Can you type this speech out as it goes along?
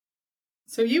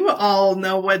So you all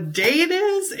know what day it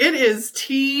is. It is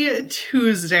Tea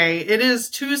Tuesday. It is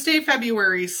Tuesday,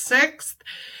 February 6th.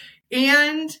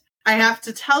 And I have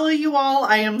to tell you all,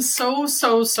 I am so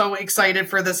excited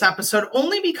for this episode,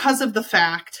 only because of the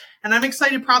fact, and I'm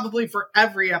excited probably for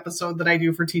every episode that I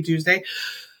do for Tea Tuesday,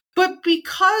 but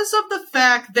because of the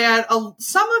fact that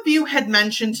some of you had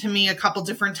mentioned to me a couple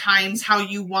different times how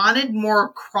you wanted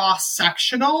more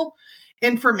cross-sectional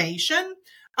information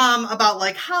about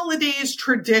like holidays,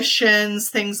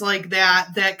 traditions, things like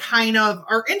that kind of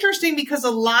are interesting because a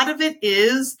lot of it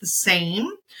is the same.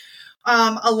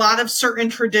 A lot of certain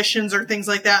traditions or things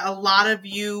like that, a lot of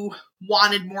you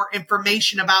wanted more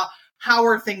information about how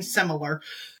are things similar,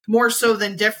 more so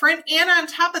than different. And on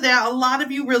top of that, a lot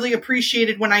of you really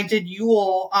appreciated when I did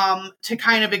Yule to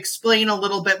kind of explain a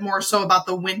little bit more so about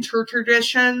the winter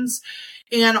traditions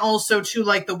and also to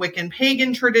like the Wiccan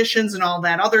pagan traditions and all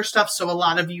that other stuff. So a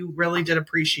lot of you really did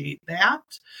appreciate that.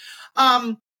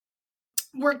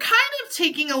 We're kind of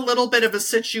taking a little bit of a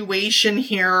situation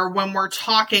here when we're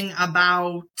talking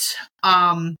about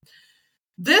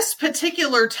this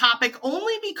particular topic,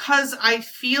 only because I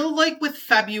feel like with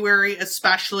February,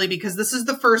 especially because this is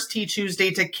the first Tea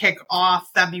Tuesday to kick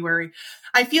off February,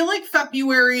 I feel like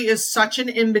February is such an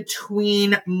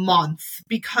in-between month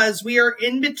because we are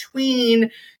in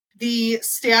between the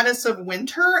status of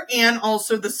winter and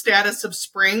also the status of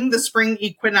spring. The spring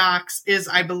equinox is,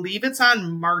 I believe it's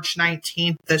on March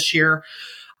 19th this year.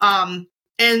 And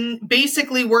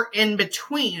basically we're in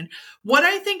between. What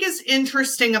I think is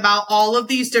interesting about all of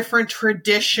these different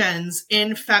traditions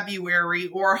in February,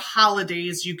 or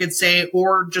holidays, you could say,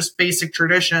 or just basic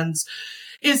traditions,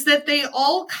 is that they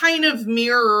all kind of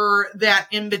mirror that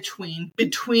in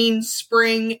between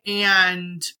spring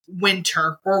and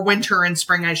winter, or winter and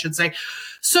spring, I should say.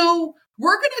 So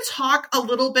we're going to talk a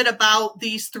little bit about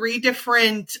these three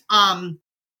different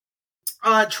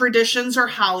traditions or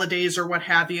holidays or what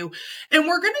have you. And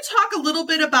we're going to talk a little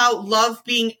bit about love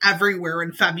being everywhere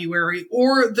in February,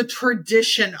 or the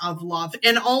tradition of love.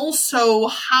 And also,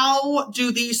 how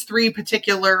do these three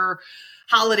particular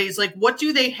holidays, like what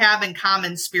do they have in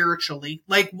common spiritually?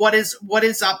 Like what is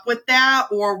up with that?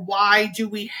 Or why do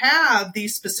we have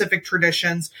these specific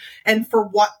traditions and for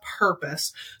what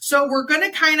purpose? So we're going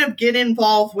to kind of get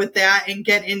involved with that and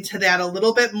get into that a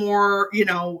little bit more,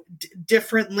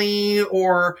 differently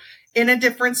or in a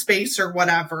different space or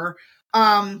whatever.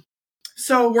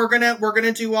 So we're going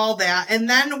to do all that. And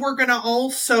then we're going to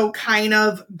also kind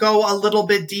of go a little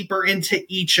bit deeper into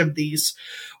each of these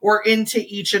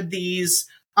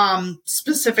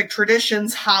specific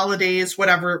traditions, holidays,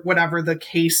 whatever the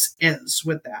case is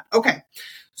with that. Okay.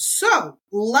 So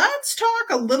let's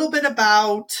talk a little bit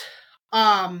about,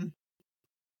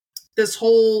 this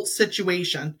whole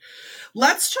situation.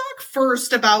 Let's talk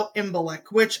first about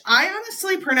Imbolc, which I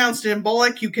honestly pronounced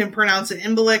Imbolc. You can pronounce it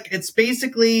Imbolc. It's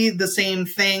basically the same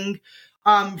thing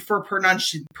for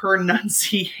pronunciation.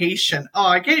 Oh,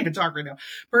 I can't even talk right now.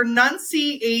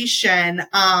 Pronunciation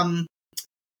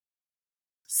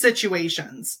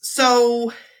situations.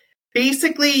 So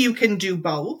basically you can do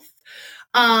both.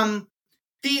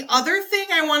 The other thing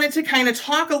I wanted to kind of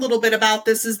talk a little bit about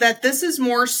this is that this is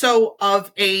more so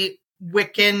of a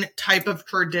Wiccan type of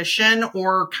tradition,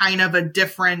 or kind of a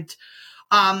different,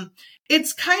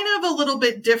 it's kind of a little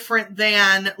bit different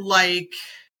than like,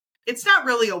 it's not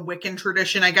really a Wiccan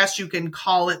tradition. I guess you can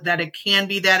call it that. It can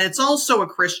be that. It's also a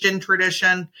Christian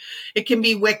tradition. It can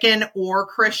be Wiccan or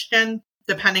Christian,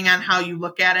 depending on how you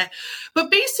look at it. But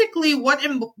basically what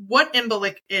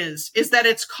Imbolc is that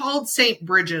it's called St.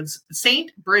 Bridget's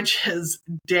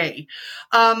Day.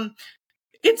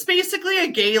 It's basically a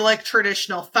Gaelic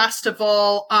traditional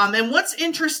festival. And what's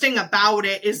interesting about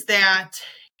it is that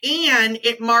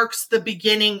it marks the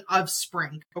beginning of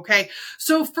spring. Okay.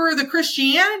 So for the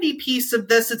Christianity piece of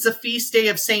this, it's a feast day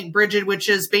of St. Bridget, which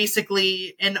is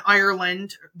basically in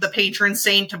Ireland, the patron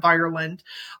saint of Ireland.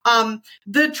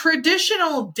 The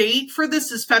traditional date for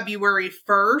this is February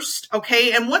 1st.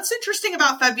 Okay. And what's interesting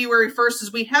about February 1st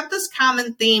is we have this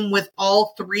common theme with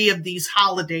all three of these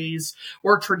holidays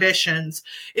or traditions,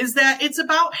 is that it's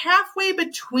about halfway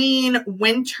between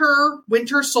winter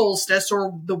solstice,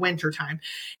 or the winter time,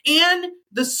 and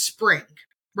the spring,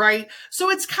 right? So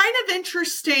it's kind of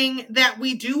interesting that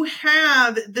we do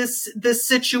have this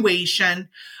situation,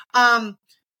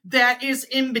 that is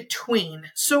in between.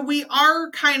 So we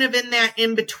are kind of in that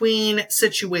in between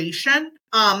situation.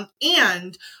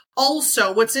 And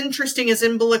also what's interesting is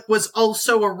Imbolc was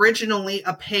also originally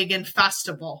a pagan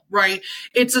festival, right?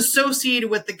 It's associated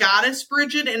with the goddess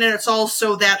Bridget, and it's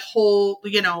also that whole,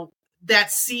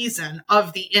 that season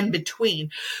of the in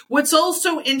between. What's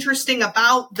also interesting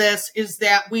about this is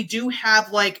that we do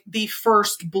have like the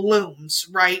first blooms,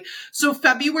 right? So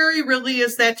February really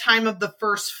is that time of the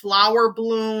first flower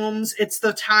blooms. It's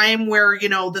the time where, you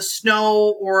know, the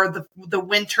snow or the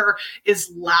winter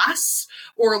is less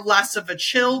or less of a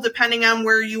chill, depending on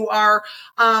where you are.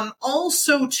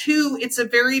 Also too, it's a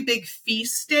very big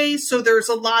feast day. So there's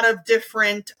a lot of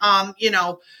different,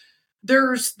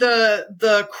 there's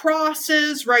the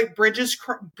crosses, right? Bridges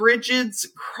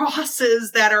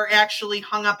crosses that are actually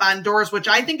hung up on doors, which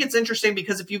I think it's interesting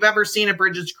because if you've ever seen a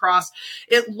Bridges cross,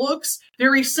 it looks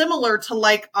very similar to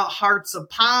like a hearts of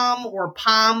palm or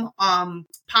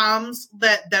palms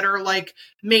that are like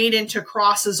made into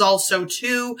crosses also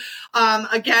too.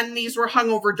 Again, these were hung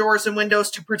over doors and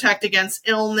windows to protect against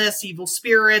illness, evil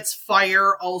spirits,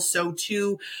 fire also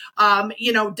too.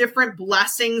 Different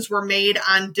blessings were made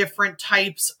on different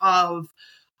types of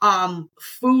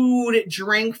food,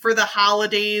 drink for the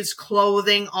holidays,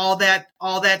 clothing, all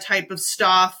that type of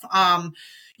stuff.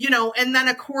 And then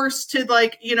of course to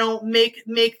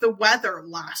make the weather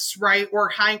less, right? Or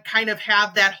kind of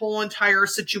have that whole entire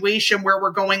situation where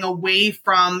we're going away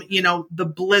from,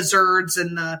 the blizzards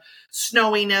and the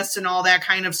snowiness and all that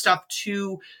kind of stuff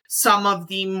to some of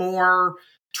the more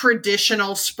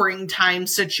traditional springtime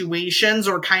situations,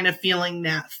 or kind of feeling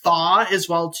that thaw as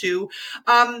well too.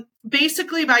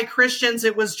 Basically by Christians,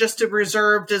 it was just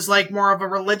reserved as like more of a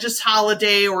religious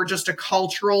holiday or just a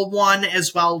cultural one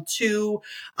as well too.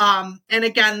 And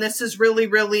again, this is really,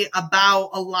 really about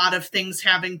a lot of things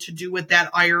having to do with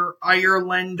that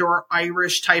Ireland or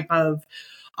Irish type of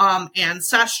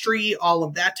ancestry, all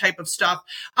of that type of stuff.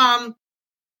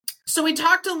 So we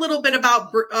talked a little bit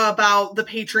about the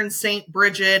patron saint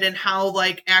Bridget and how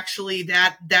like actually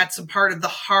that's a part of the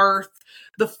hearth,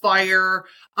 the fire,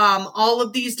 all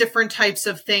of these different types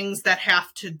of things that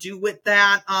have to do with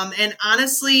that. And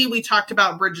honestly, we talked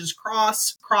about Bridges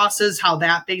crosses, how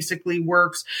that basically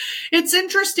works. It's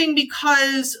interesting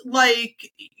because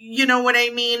like, you know what I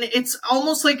mean? It's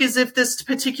almost like as if this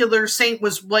particular saint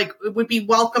was like, would be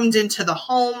welcomed into the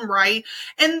home, right?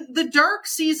 And the dark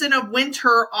season of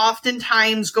winter,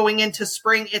 oftentimes going into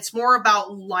spring, it's more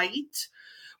about light,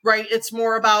 right? It's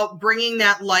more about bringing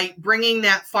that light, bringing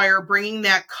that fire, bringing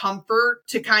that comfort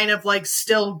to kind of like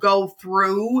still go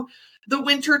through the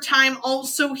winter time.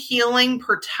 Also healing,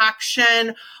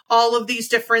 protection, all of these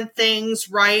different things,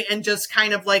 right? And just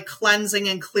kind of like cleansing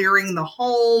and clearing the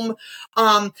home.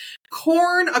 A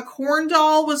corn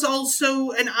doll was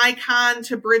also an icon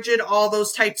to Bridget, all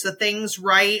those types of things,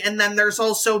 right? And then there's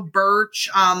also birch.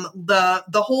 The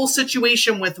whole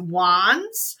situation with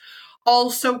wands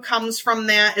also comes from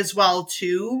that as well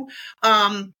too.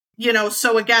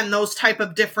 So again, those type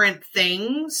of different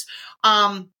things,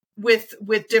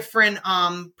 with different,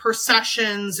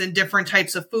 processions and different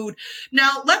types of food.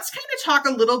 Now let's kind of talk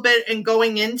a little bit and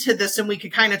going into this, and we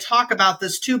could kind of talk about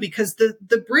this too, because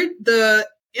the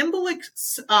Imbolc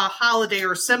holiday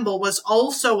or symbol was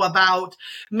also about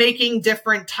making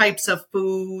different types of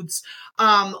foods,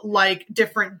 like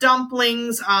different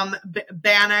dumplings,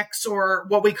 bannocks, or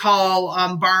what we call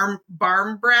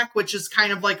barmbrack, which is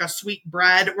kind of like a sweet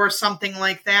bread or something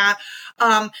like that.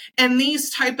 And these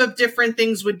type of different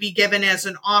things would be given as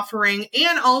an offering.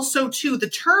 And also too, the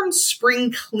term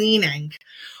spring cleaning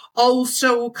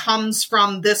also comes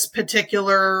from this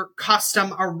particular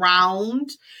custom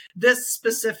around this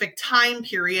specific time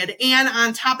period. And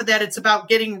on top of that, it's about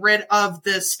getting rid of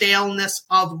the staleness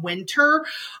of winter.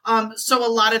 So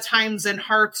a lot of times in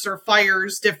hearths or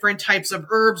fires, different types of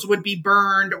herbs would be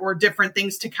burned or different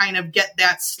things to kind of get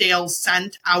that stale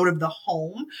scent out of the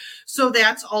home. So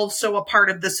that's also a part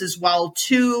of this as well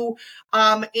too.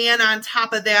 And on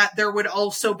top of that, there would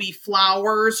also be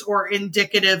flowers or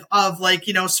indicative of like,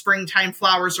 springtime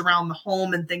flowers around the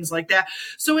home and things like that.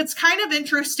 So it's kind of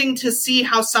interesting to see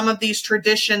how some of these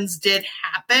traditions did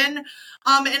happen.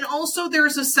 And also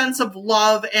there's a sense of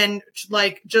love and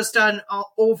like just an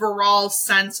overall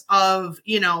sense of,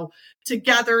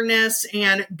 togetherness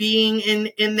and being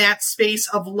in that space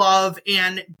of love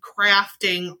and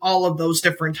crafting all of those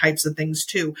different types of things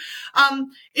too.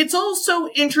 It's also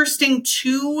interesting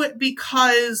too,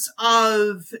 because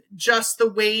of just the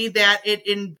way that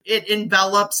it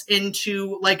envelops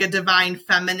into like a divine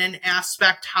feminine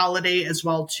aspect holiday as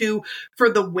well too,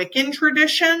 for the Wiccan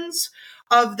traditions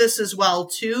of this as well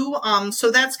too.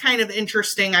 So that's kind of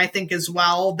interesting, I think, as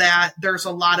well, that there's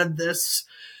a lot of this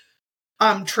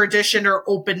tradition or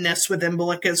openness with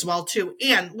Imbolc as well too.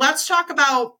 And let's talk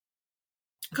about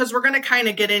because we're going to kind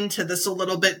of get into this a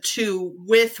little bit too,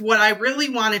 with what I really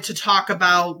wanted to talk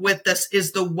about with this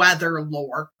is the weather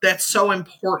lore. That's so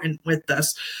important with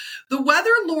this. The weather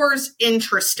lore is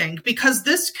interesting because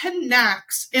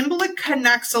Imbolc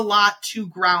connects a lot to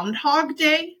Groundhog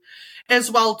Day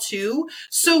as well too.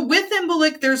 So with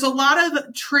Imbolc, there's a lot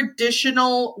of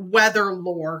traditional weather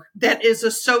lore that is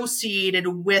associated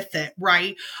with it,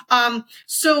 right?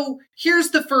 So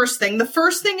here's the first thing. The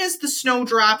first thing is the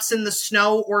snowdrops in the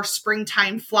snow or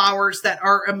springtime flowers that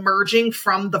are emerging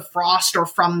from the frost or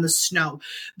from the snow.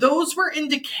 Those were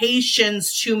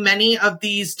indications to many of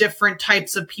these different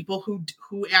types of people who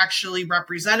actually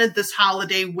represented this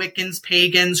holiday, Wiccans,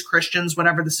 pagans, Christians,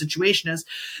 whatever the situation is,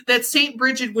 that St.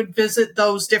 Bridget would visit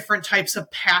those different types of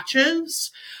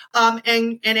patches,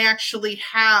 and actually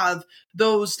have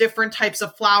those different types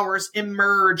of flowers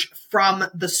emerge from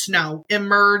the snow,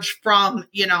 emerge from,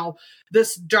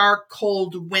 this dark,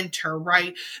 cold winter,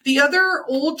 right? The other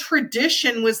old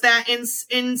tradition was that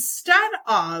instead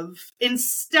of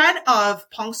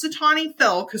Punxsutawney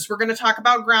Phil, because we're going to talk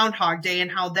about Groundhog Day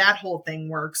and how that whole thing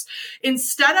works,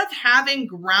 instead of having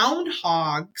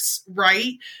groundhogs,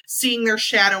 right, seeing their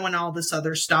shadow and all this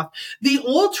other stuff, the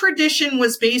old tradition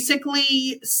was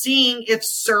basically seeing if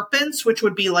serpents, which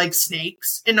would be like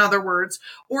snakes, in other words,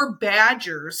 or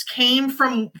badgers came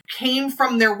from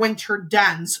their winter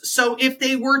dens. So if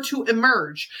they were to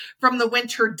emerge from the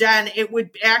winter den, it would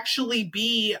actually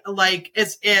be like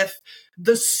as if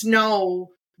the snow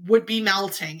would be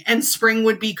melting and spring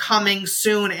would be coming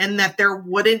soon, and that there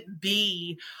wouldn't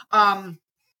be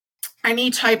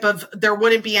any type of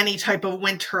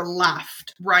winter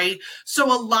left, right?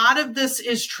 So a lot of this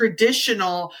is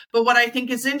traditional, but what I think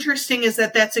is interesting is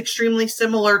that that's extremely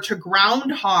similar to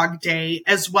Groundhog Day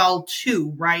as well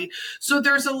too, right? So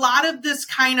there's a lot of this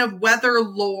kind of weather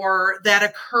lore that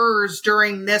occurs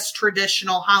during this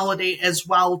traditional holiday as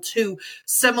well too,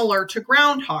 similar to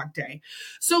Groundhog Day.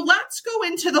 So let's go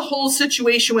into the whole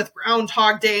situation with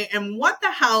Groundhog Day and what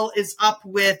the hell is up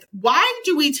with, why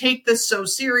do we take this so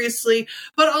seriously?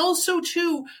 But also,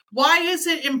 too, why is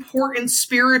it important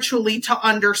spiritually to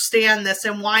understand this?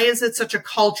 And why is it such a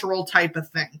cultural type of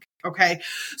thing? Okay,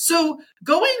 so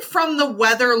going from the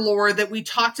weather lore that we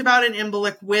talked about in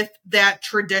Imbolc with that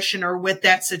tradition or with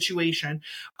that situation,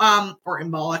 or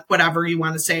Imbolc, whatever you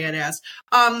want to say it as,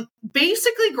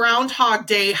 basically Groundhog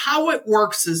Day, how it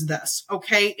works is this,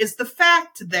 okay, is the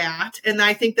fact that, and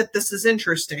I think that this is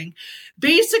interesting,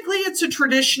 basically it's a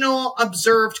traditional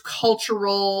observed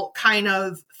cultural kind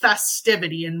of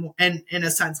festivity in a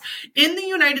sense. In the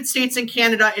United States and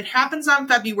Canada, it happens on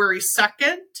February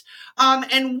 2nd.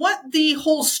 And what the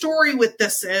whole story with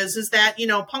this is that,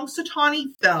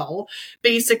 Punxsutawney Phil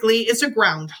basically is a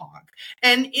groundhog.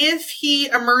 And if he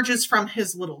emerges from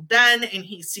his little den and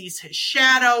he sees his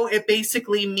shadow, it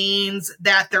basically means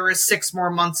that there is 6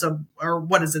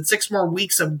 more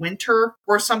weeks of winter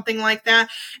or something like that.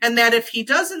 And that if he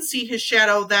doesn't see his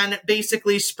shadow, then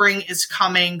basically spring is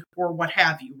coming or what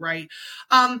have you, right?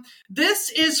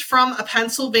 This is from a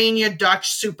Pennsylvania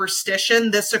Dutch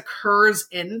superstition. This occurs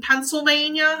in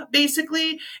Pennsylvania,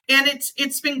 basically, and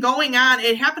it's been going on.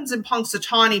 It happens in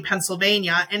Punxsutawney,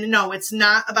 Pennsylvania, and no, it's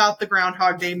not about the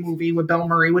Groundhog Day movie with Bill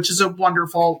Murray, which is a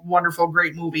wonderful, wonderful,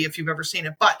 great movie if you've ever seen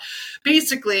it. But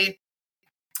basically,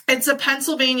 it's a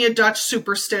Pennsylvania Dutch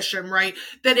superstition, right?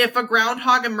 That if a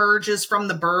groundhog emerges from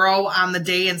the burrow on the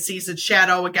day and sees its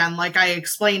shadow, again, like I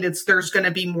explained, there's going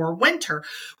to be more winter.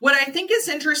 What I think is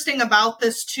interesting about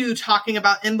this too, talking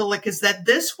about Imbolc, is that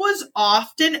this was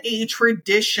often a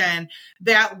tradition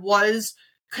that was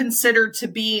considered to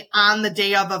be on the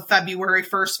day of February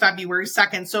 1st, February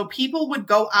 2nd. So people would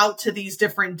go out to these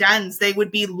different dens. They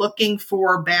would be looking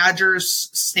for badgers,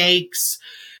 snakes,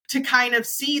 to kind of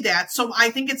see that. So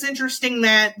I think it's interesting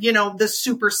that, the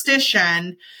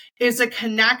superstition is a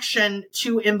connection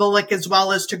to Imbolc as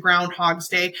well as to Groundhog's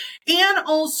Day. And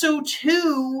also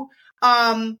too,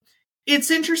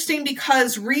 it's interesting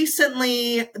because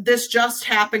recently this just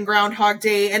happened, Groundhog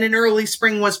Day, and an early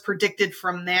spring was predicted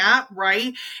from that,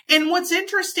 right? And what's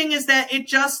interesting is that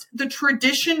the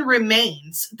tradition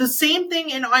remains. The same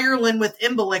thing in Ireland with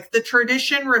Imbolc. The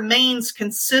tradition remains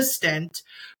consistent,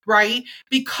 right?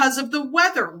 Because of the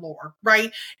weather lore,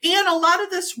 right? And a lot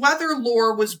of this weather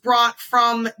lore was brought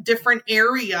from different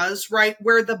areas, right?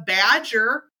 Where the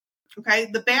badger,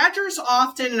 the badger's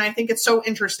often, and I think it's so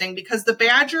interesting because the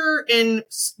badger in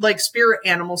like spirit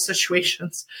animal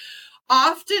situations,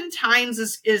 oftentimes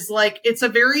is like, it's a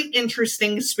very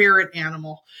interesting spirit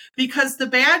animal because the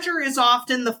badger is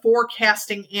often the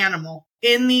forecasting animal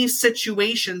in these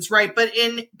situations, right? But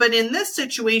in this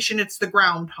situation, it's the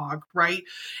groundhog, right?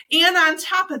 And on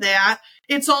top of that,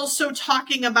 it's also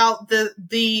talking about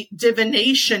the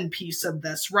divination piece of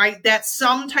this, right? That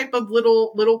some type of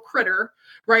little critter,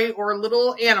 right, or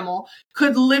little animal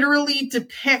could literally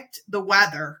depict the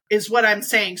weather, is what I'm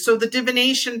saying. So the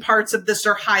divination parts of this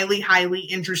are highly, highly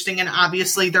interesting. And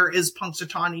obviously there is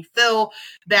Punxsutawney Phil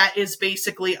that is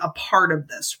basically a part of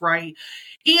this, right?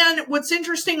 And what's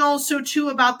interesting also too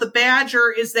about the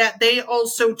badger is that they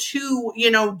also too,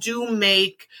 do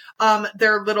make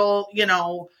their little,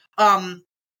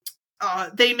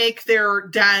 they make their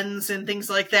dens and things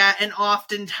like that. And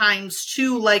oftentimes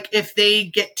too, like if they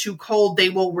get too cold, they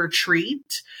will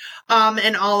retreat.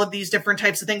 And all of these different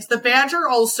types of things. The badger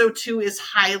also too is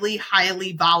highly,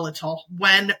 highly volatile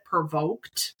when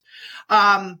provoked.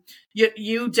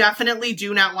 You definitely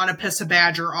do not want to piss a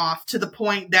badger off to the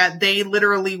point that they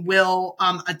literally will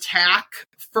attack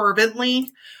fervently.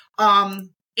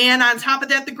 And on top of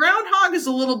that, the groundhog is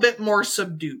a little bit more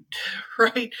subdued,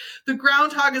 right? The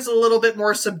groundhog is a little bit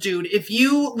more subdued. If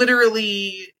you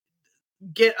literally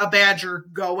get a badger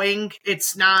going,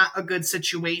 it's not a good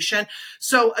situation.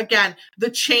 So again, the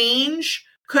change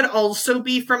could also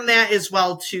be from that as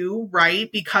well too, right?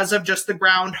 Because of just the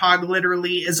groundhog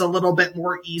literally is a little bit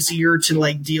more easier to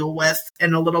like deal with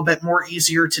and a little bit more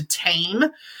easier to tame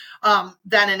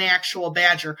than an actual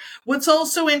badger. What's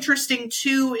also interesting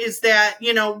too is that,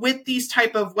 with these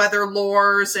type of weather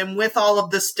lores and with all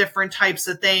of this different types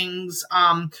of things,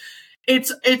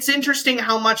 it's interesting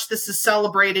how much this is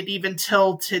celebrated even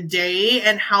till today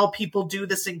and how people do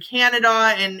this in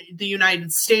Canada and the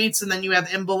United States. And then you have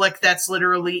Imbolc that's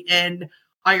literally in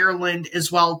Ireland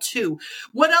as well too.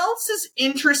 What else is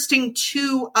interesting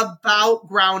too about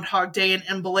Groundhog Day and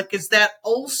Imbolc is that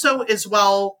also as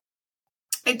well,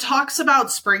 it talks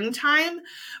about springtime,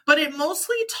 but it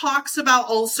mostly talks about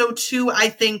also too, I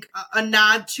think, a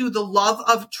nod to the love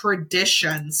of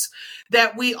traditions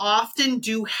that we often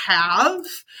do have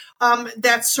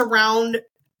that surround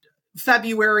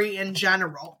February in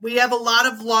general. We have a lot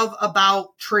of love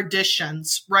about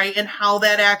traditions, right? And how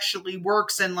that actually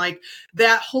works. And like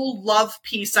that whole love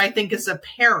piece, I think is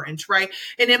apparent, right?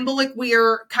 In Imbolc, we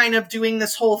are kind of doing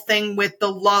this whole thing with the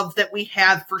love that we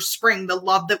have for spring, the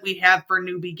love that we have for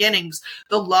new beginnings,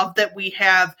 the love that we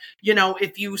have,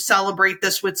 if you celebrate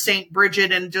this with St.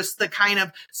 Bridget and just the kind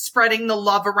of spreading the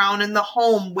love around in the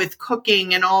home with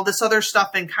cooking and all this other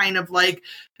stuff and kind of like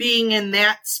being in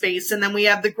that space. And then we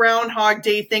have the Groundhog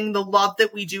Day thing, the love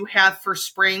that we do have for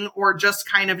spring or just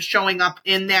kind of showing up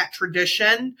in that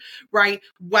tradition, right?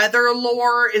 Weather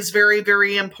lore is very,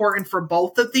 very important for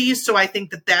both of these. So I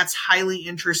think that that's highly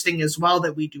interesting as well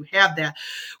that we do have that.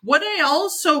 What I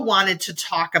also wanted to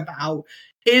talk about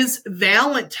is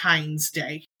Valentine's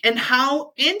Day and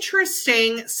how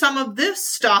interesting some of this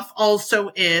stuff also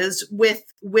is with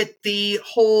the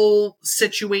whole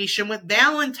situation with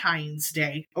Valentine's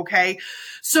Day. Okay.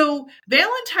 So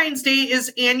Valentine's Day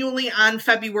is annually on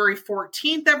February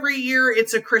 14th every year.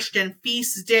 It's a Christian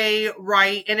feast day,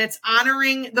 right? And it's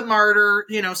honoring the martyr,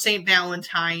 Saint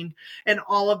Valentine and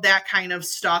all of that kind of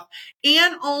stuff.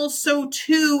 And also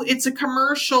too, it's a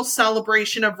commercial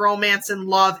celebration of romance and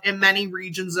love in many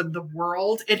regions of the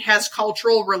world. It has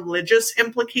cultural, religious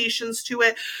implications to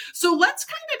it. So let's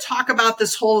kind of talk about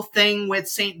this whole thing with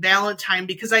Saint Valentine,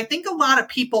 because I think a lot of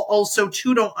people also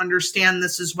too don't understand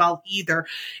this as well either.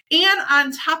 And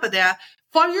on top of that,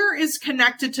 fire is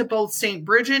connected to both St.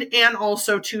 Bridget and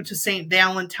also to St.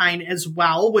 Valentine as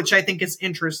well, which I think is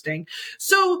interesting.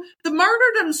 So the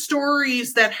martyrdom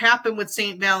stories that happen with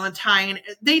St. Valentine,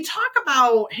 they talk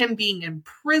about him being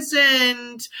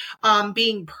imprisoned,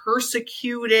 being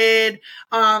persecuted,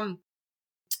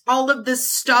 all of this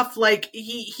stuff, like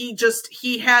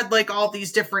he had like all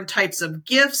these different types of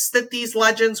gifts that these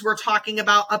legends were talking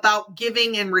about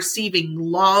giving and receiving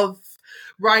love,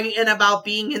 right? And about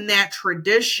being in that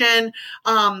tradition,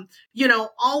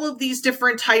 all of these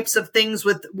different types of things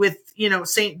with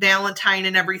Saint Valentine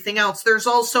and everything else. There's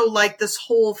also like this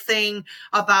whole thing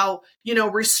about,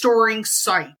 restoring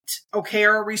sight, okay,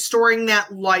 or restoring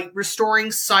that light,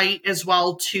 restoring sight as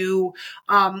well too,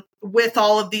 with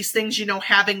all of these things,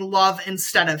 having love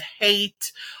instead of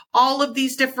hate, all of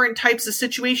these different types of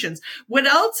situations. What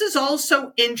else is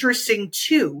also interesting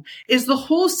too is the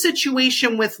whole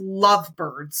situation with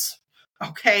lovebirds.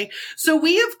 Okay, so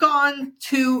we have gone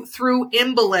through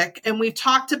Imbolc and we've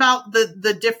talked about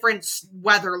the different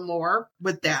weather lore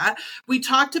with that. We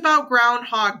talked about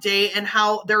Groundhog Day and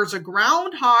how there's a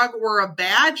groundhog or a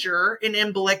badger in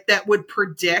Imbolc that would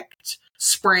predict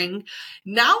spring.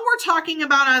 Now we're talking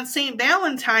about on St.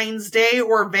 Valentine's Day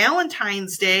or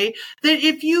Valentine's Day that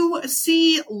if you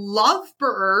see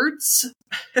lovebirds,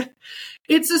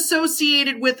 it's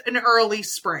associated with an early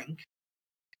spring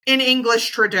in English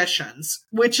traditions,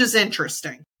 which is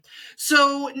interesting.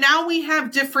 So now we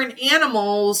have different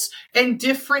animals and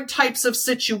different types of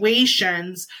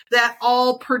situations that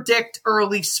all predict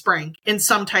early spring in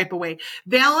some type of way.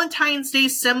 Valentine's Day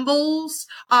symbols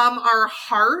are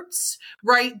hearts,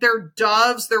 right? They're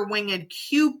doves, they're winged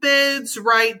cupids,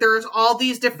 right? There's all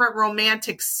these different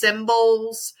romantic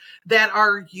symbols that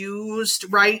are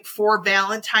used, right, for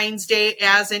Valentine's Day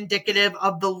as indicative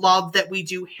of the love that we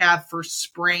do have for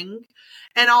spring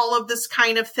and all of this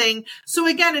kind of thing. So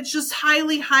again, it's just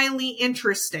highly, highly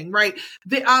interesting, right?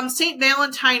 The Saint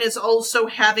Valentine is also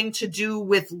having to do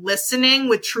with listening,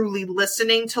 with truly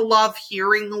listening to love,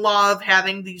 hearing love,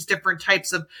 having these different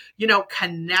types of,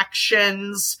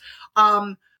 connections,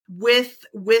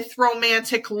 with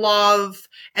romantic love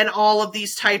and all of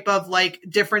these type of like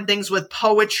different things with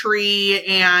poetry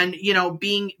and,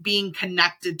 being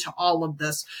connected to all of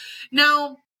this.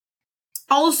 Now,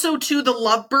 also, to the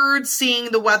lovebirds,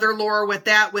 seeing the weather lore with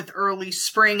that, with early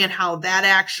spring and how that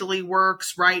actually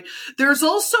works, right? There's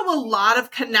also a lot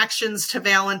of connections to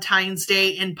Valentine's Day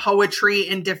in poetry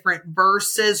in different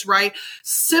verses, right?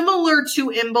 Similar to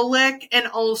Imbolc and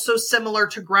also similar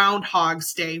to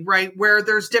Groundhog's Day, right? Where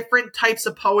there's different types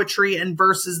of poetry and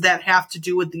verses that have to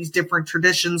do with these different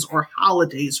traditions or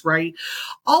holidays, right?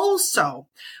 Also,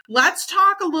 let's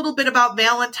talk a little bit about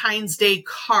Valentine's Day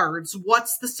cards.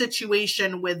 What's the situation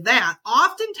with that?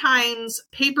 Oftentimes,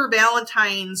 paper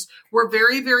Valentines were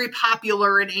very, very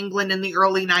popular in England in the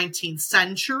early 19th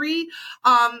century.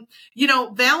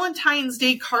 Valentine's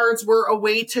Day cards were a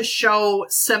way to show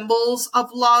symbols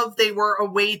of love. They were a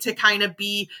way to kind of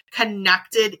be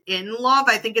connected in love.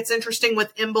 I think it's interesting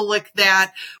with Imbolc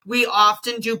that we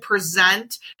often do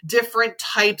present different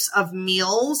types of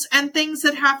meals and things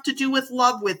that have to do with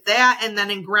love with that. And then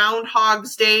in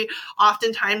Groundhog's Day,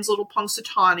 oftentimes little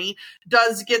Punxsutawney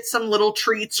does get some little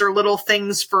treats or little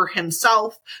things for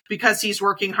himself because he's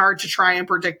working hard to try and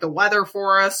predict the weather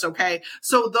for us. Okay.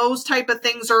 So those type of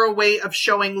things are a way of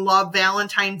showing love.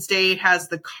 Valentine's Day has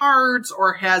the cards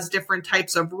or has different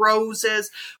types of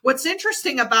roses. What's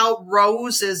interesting about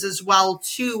roses as well,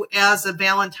 too, as a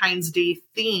Valentine's Day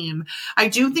theme, I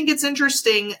do think it's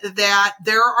interesting that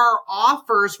there are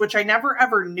offers, which I never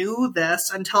ever knew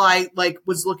this until I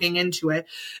was looking into it.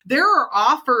 There are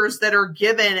offers that are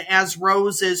given as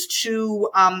roses to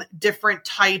different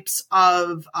types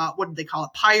of what do they call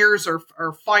it, pyres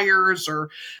or fires or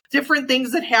different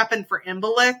things that happen for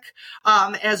Imbolc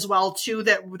as well too.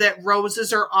 That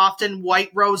roses are often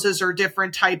white roses or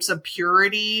different types of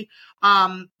purity.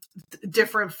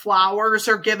 Different flowers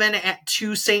are given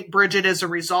to St. Bridget as a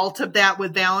result of that.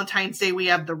 With Valentine's Day, we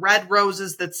have the red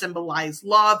roses that symbolize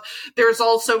love. There's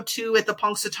also, too, at the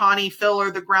Punxsutawney Phil or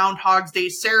the Groundhog's Day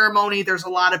ceremony, there's a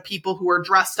lot of people who are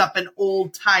dressed up in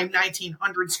old-time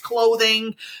 1900s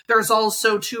clothing. There's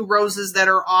also, too, roses that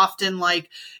are often,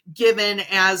 given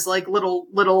as,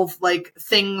 little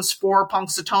things for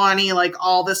Punxsutawney,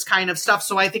 all this kind of stuff.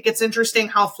 So I think it's interesting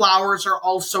how flowers are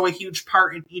also a huge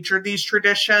part in each of these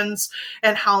traditions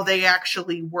and how they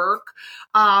actually work.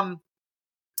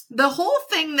 The whole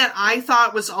thing that I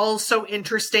thought was also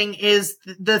interesting is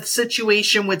the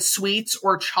situation with sweets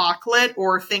or chocolate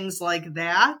or things like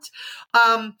that.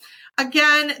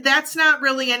 Again, that's not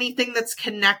really anything that's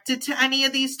connected to any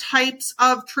of these types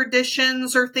of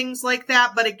traditions or things like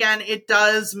that. But again, it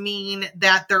does mean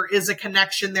that there is a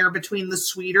connection there between the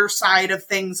sweeter side of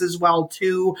things as well,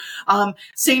 too.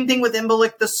 Same thing with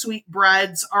Imbolc. The sweet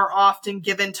breads are often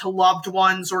given to loved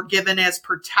ones or given as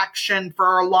protection for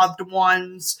our loved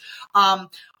ones.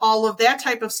 All of that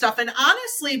type of stuff. And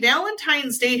honestly,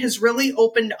 Valentine's Day has really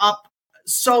opened up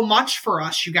so much for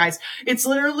us, you guys. It's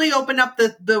literally opened up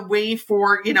the way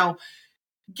for,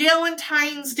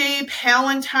 Galentine's Day,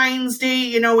 Palentine's Day,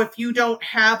 if you don't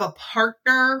have a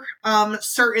partner,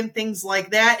 certain things like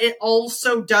that. It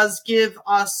also does give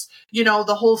us,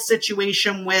 the whole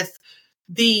situation with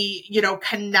the,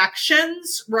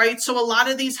 connections, right? So a lot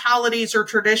of these holidays or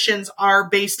traditions are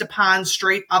based upon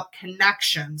straight up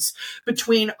connections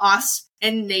between us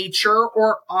and nature,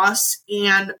 or us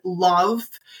and love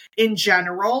in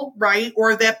general, right?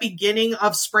 Or that beginning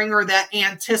of spring, or that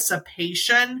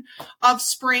anticipation of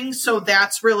spring. So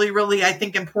that's really, really, I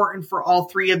think, important for all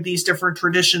three of these different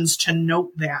traditions to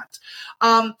note that.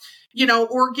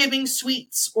 Or giving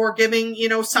sweets, or giving,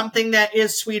 something that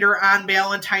is sweeter on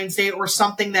Valentine's Day, or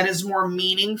something that is more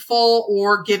meaningful,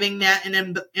 or giving that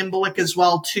an Imbolc as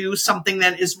well too, something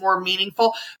that is more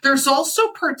meaningful. There's also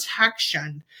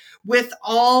protection with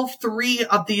all three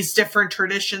of these different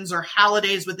traditions or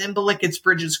holidays. With Imbolc, it's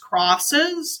bridges,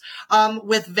 crosses.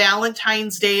 With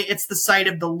Valentine's Day, it's the sight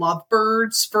of the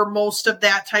lovebirds for most of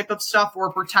that type of stuff,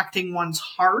 or protecting one's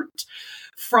heart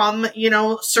from,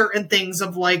 certain things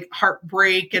of like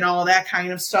heartbreak and all that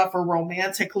kind of stuff, or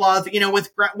romantic love.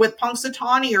 With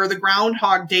Punxsutawney or the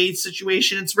Groundhog Day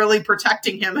situation, it's really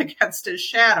protecting him against his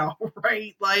shadow,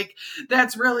 right? Like,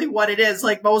 that's really what it is.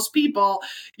 Like, most people,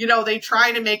 they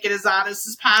try to make it as honest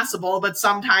as possible, but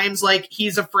sometimes, like,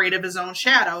 he's afraid of his own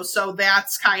shadow. So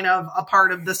that's kind of a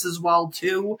part of this as well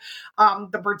too.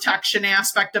 The protection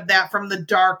aspect of that from the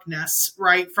darkness,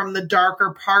 right? From the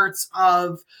darker parts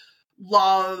of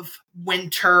love,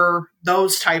 winter,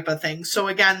 those type of things. So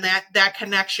again, that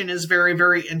connection is very,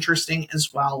 very interesting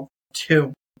as well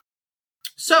too.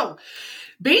 So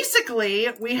basically,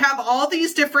 we have all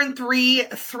these different three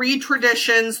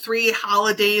traditions, three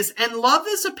holidays, and love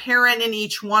is apparent in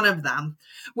each one of them,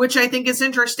 which I think is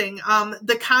interesting.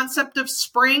 The concept of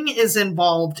spring is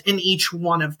involved in each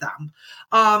one of them.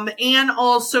 And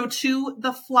also too,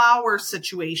 the flower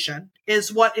situation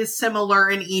is what is similar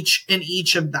in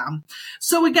each of them.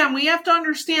 So again, we have to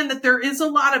understand that there is a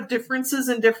lot of differences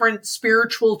in different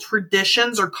spiritual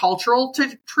traditions or cultural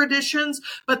traditions,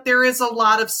 but there is a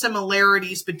lot of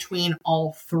similarities between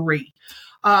all three.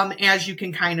 As you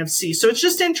can kind of see. So it's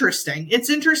just interesting. It's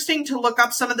interesting to look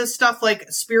up some of this stuff,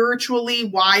 like spiritually,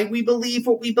 why we believe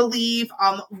what we believe.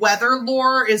 Weather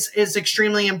lore is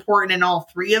extremely important in all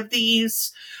three of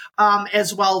these,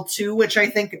 as well too, which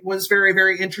I think was very,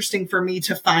 very interesting for me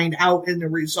to find out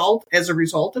as a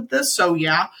result of this. So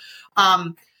yeah,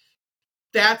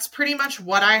 that's pretty much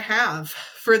what I have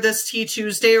for this Tea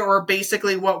Tuesday, or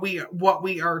basically what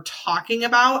we are talking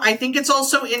about. I think it's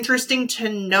also interesting to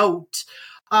note,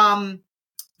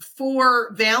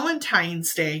 for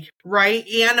Valentine's Day, right?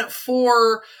 And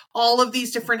for all of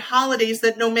these different holidays,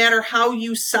 that no matter how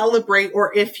you celebrate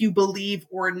or if you believe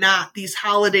or not, these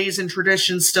holidays and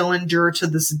traditions still endure to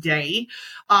this day.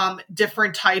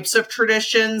 Different types of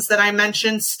traditions that I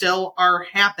mentioned still are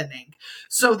happening.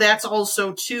 So that's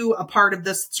also too a part of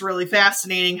this. It's really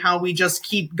fascinating how we just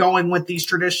keep going with these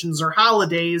traditions or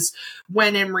holidays,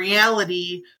 when in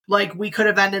reality, like, we could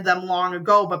have ended them long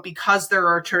ago, but because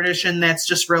they're a tradition, that's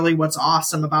just really what's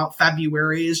awesome about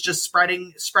February, is just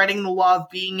spreading the love,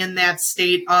 being in that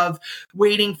state of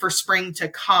waiting for spring to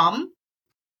come.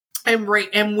 And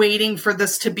waiting for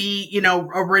this to be,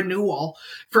 a renewal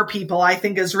for people, I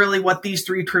think is really what these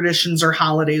three traditions or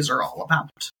holidays are all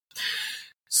about.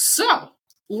 So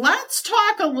let's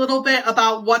talk a little bit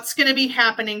about what's going to be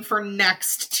happening for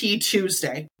next Tea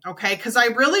Tuesday. Okay. Because I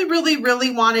really, really, really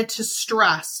wanted to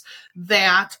stress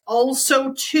that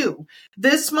also too.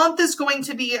 This month is going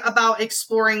to be about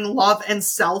exploring love and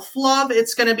self-love.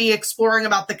 It's going to be exploring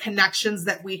about the connections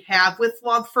that we have with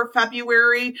love for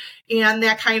February, and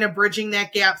that kind of bridging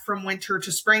that gap from winter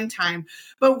to springtime.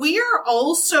 But we are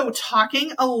also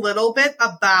talking a little bit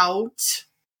about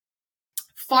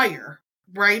fire.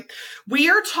 Right? We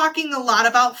are talking a lot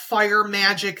about fire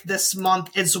magic this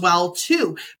month as well,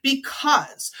 too,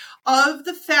 because of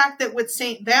the fact that with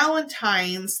St.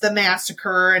 Valentine's, the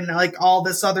massacre and like all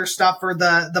this other stuff, or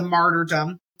the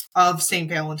martyrdom of St.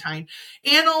 Valentine,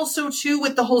 and also too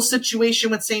with the whole situation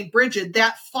with St. Bridget,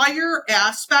 that fire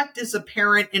aspect is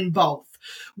apparent in both.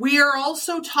 We are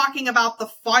also talking about the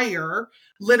fire,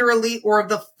 literally, or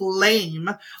the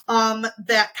flame,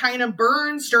 that kind of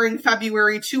burns during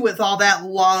February too, with all that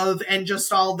love and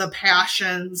just all the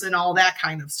passions and all that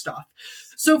kind of stuff.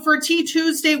 So for Tea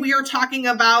Tuesday, we're talking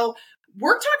about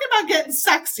getting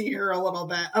sexy here a little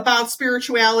bit, about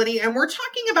spirituality, and we're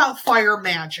talking about fire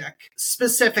magic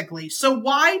specifically. So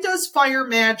why does fire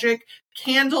magic,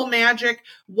 candle magic,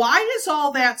 why is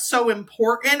all that so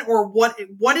important, or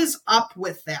what is up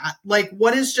with that? Like,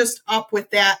 what is just up with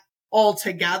that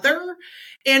altogether?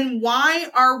 And why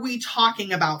are we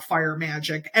talking about fire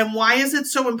magic? And why is it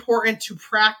so important to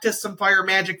practice some fire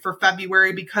magic for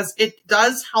February? Because it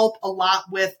does help a lot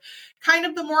with kind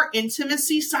of the more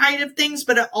intimacy side of things,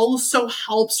 but it also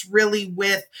helps really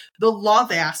with the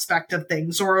love aspect of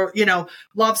things, or,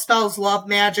 love spells, love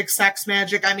magic, sex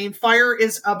magic. I mean, fire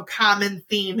is a common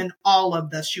theme in all of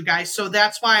this, you guys. So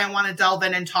that's why I want to delve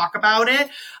in and talk about it,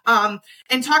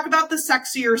 and talk about the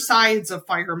sexier sides of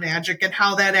fire magic and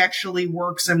how that actually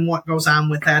works and what goes on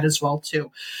with that as well,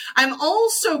 too. I'm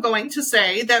also going to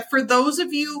say that for those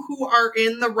of you who are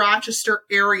in the Rochester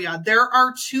area, there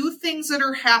are two things that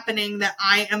are happening that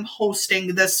I am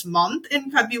hosting this month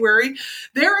in February.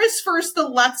 There is first the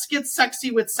Let's Get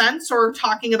Sexy with Sense, or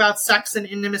talking about sex and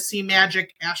intimacy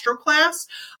magic astro class.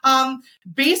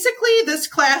 Basically, this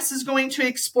class is going to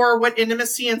explore what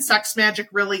intimacy and sex magic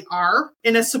really are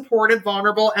in a supportive,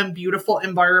 vulnerable, and beautiful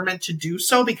environment to do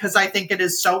so, because I think it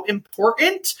is so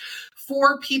important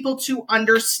for people to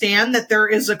understand that there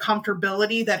is a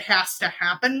comfortability that has to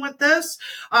happen with this.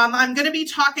 I'm going to be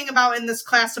talking about in this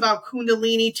class about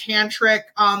Kundalini, Tantric,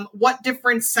 what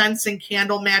different scents and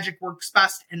candle magic works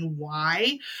best and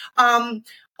why.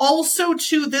 Also,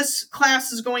 too, this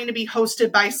class is going to be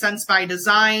hosted by Sense by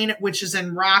Design, which is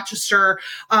in Rochester.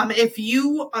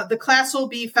 The class will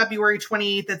be February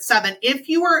 28th at 7. If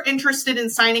you are interested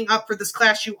in signing up for this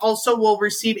class, you also will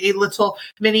receive a little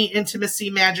mini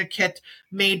intimacy magic kit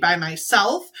made by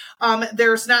myself.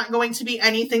 There's not going to be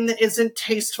anything that isn't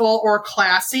tasteful or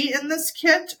classy in this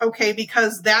kit, okay,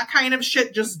 because that kind of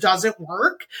shit just doesn't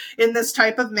work in this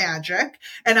type of magic,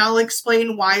 and I'll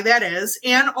explain why that is.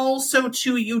 And also,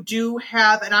 too, you do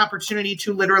have an opportunity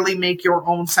to literally make your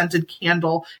own scented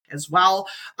candle as well.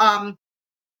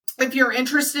 If you're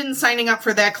interested in signing up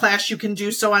for that class, you can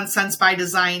do so on Sense by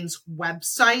Design's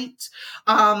website.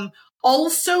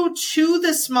 Also, too,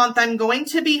 this month, I'm going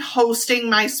to be hosting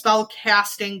my spell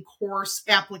casting course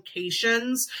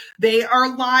applications. They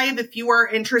are live. If you are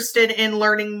interested in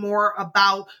learning more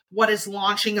about what is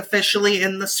launching officially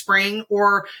in the spring,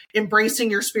 or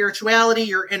embracing your spirituality,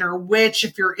 your inner witch,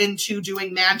 if you're into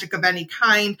doing magic of any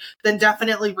kind, then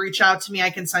definitely reach out to me.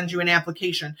 I can send you an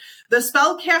application. The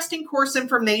spell casting course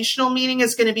informational meeting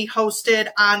is going to be hosted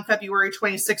on February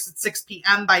 26th at 6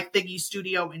 p.m. by Figgy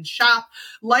Studio and Shop.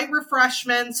 Light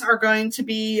refreshments are going to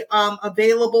be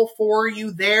available for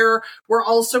you there. We're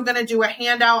also going to do a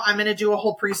handout. I'm going to do a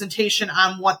whole presentation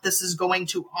on what this is going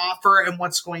to offer and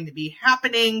what's going to be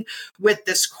happening with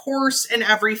this course and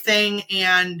everything,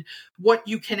 and what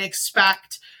you can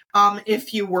expect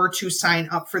if you were to sign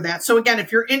up for that. So again,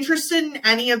 if you're interested in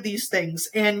any of these things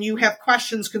and you have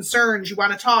questions, concerns, you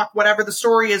want to talk, whatever the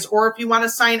story is, or if you want to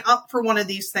sign up for one of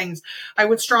these things, I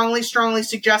would strongly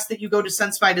suggest that you go to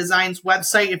Sense by Design's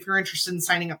website if you're interested in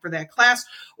signing up for that class,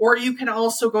 or you can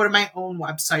also go to my own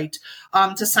website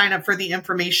to sign up for the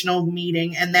informational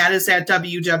meeting, and that is at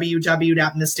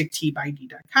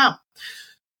www.mysticteabyd.com.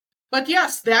 But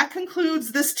yes, that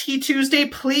concludes this Tea Tuesday.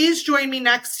 Please join me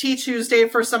next Tea Tuesday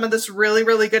for some of this really,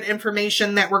 really good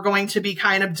information that we're going to be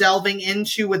kind of delving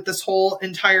into with this whole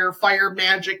entire fire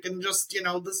magic and just,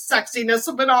 the sexiness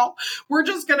of it all. We're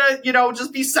just going to,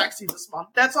 just be sexy this month.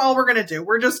 That's all we're going to do.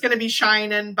 We're just going to be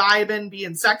shining, vibing,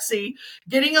 being sexy,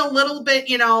 getting a little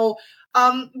bit,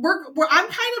 I'm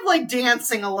kind of like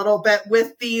dancing a little bit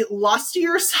with the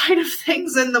lustier side of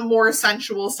things and the more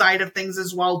sensual side of things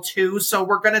as well, too. So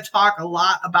we're going to talk a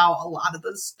lot about a lot of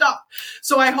this stuff.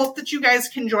 So I hope that you guys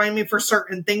can join me for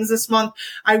certain things this month.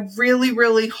 I really,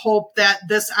 really hope that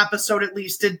this episode at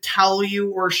least did tell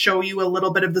you or show you a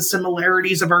little bit of the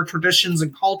similarities of our traditions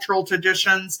and cultural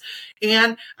traditions.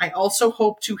 And I also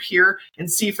hope to hear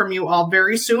and see from you all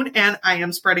very soon. And I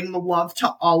am spreading the love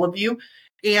to all of you.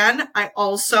 And I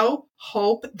also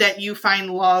hope that you find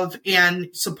love and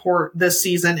support this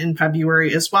season in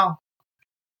February as well.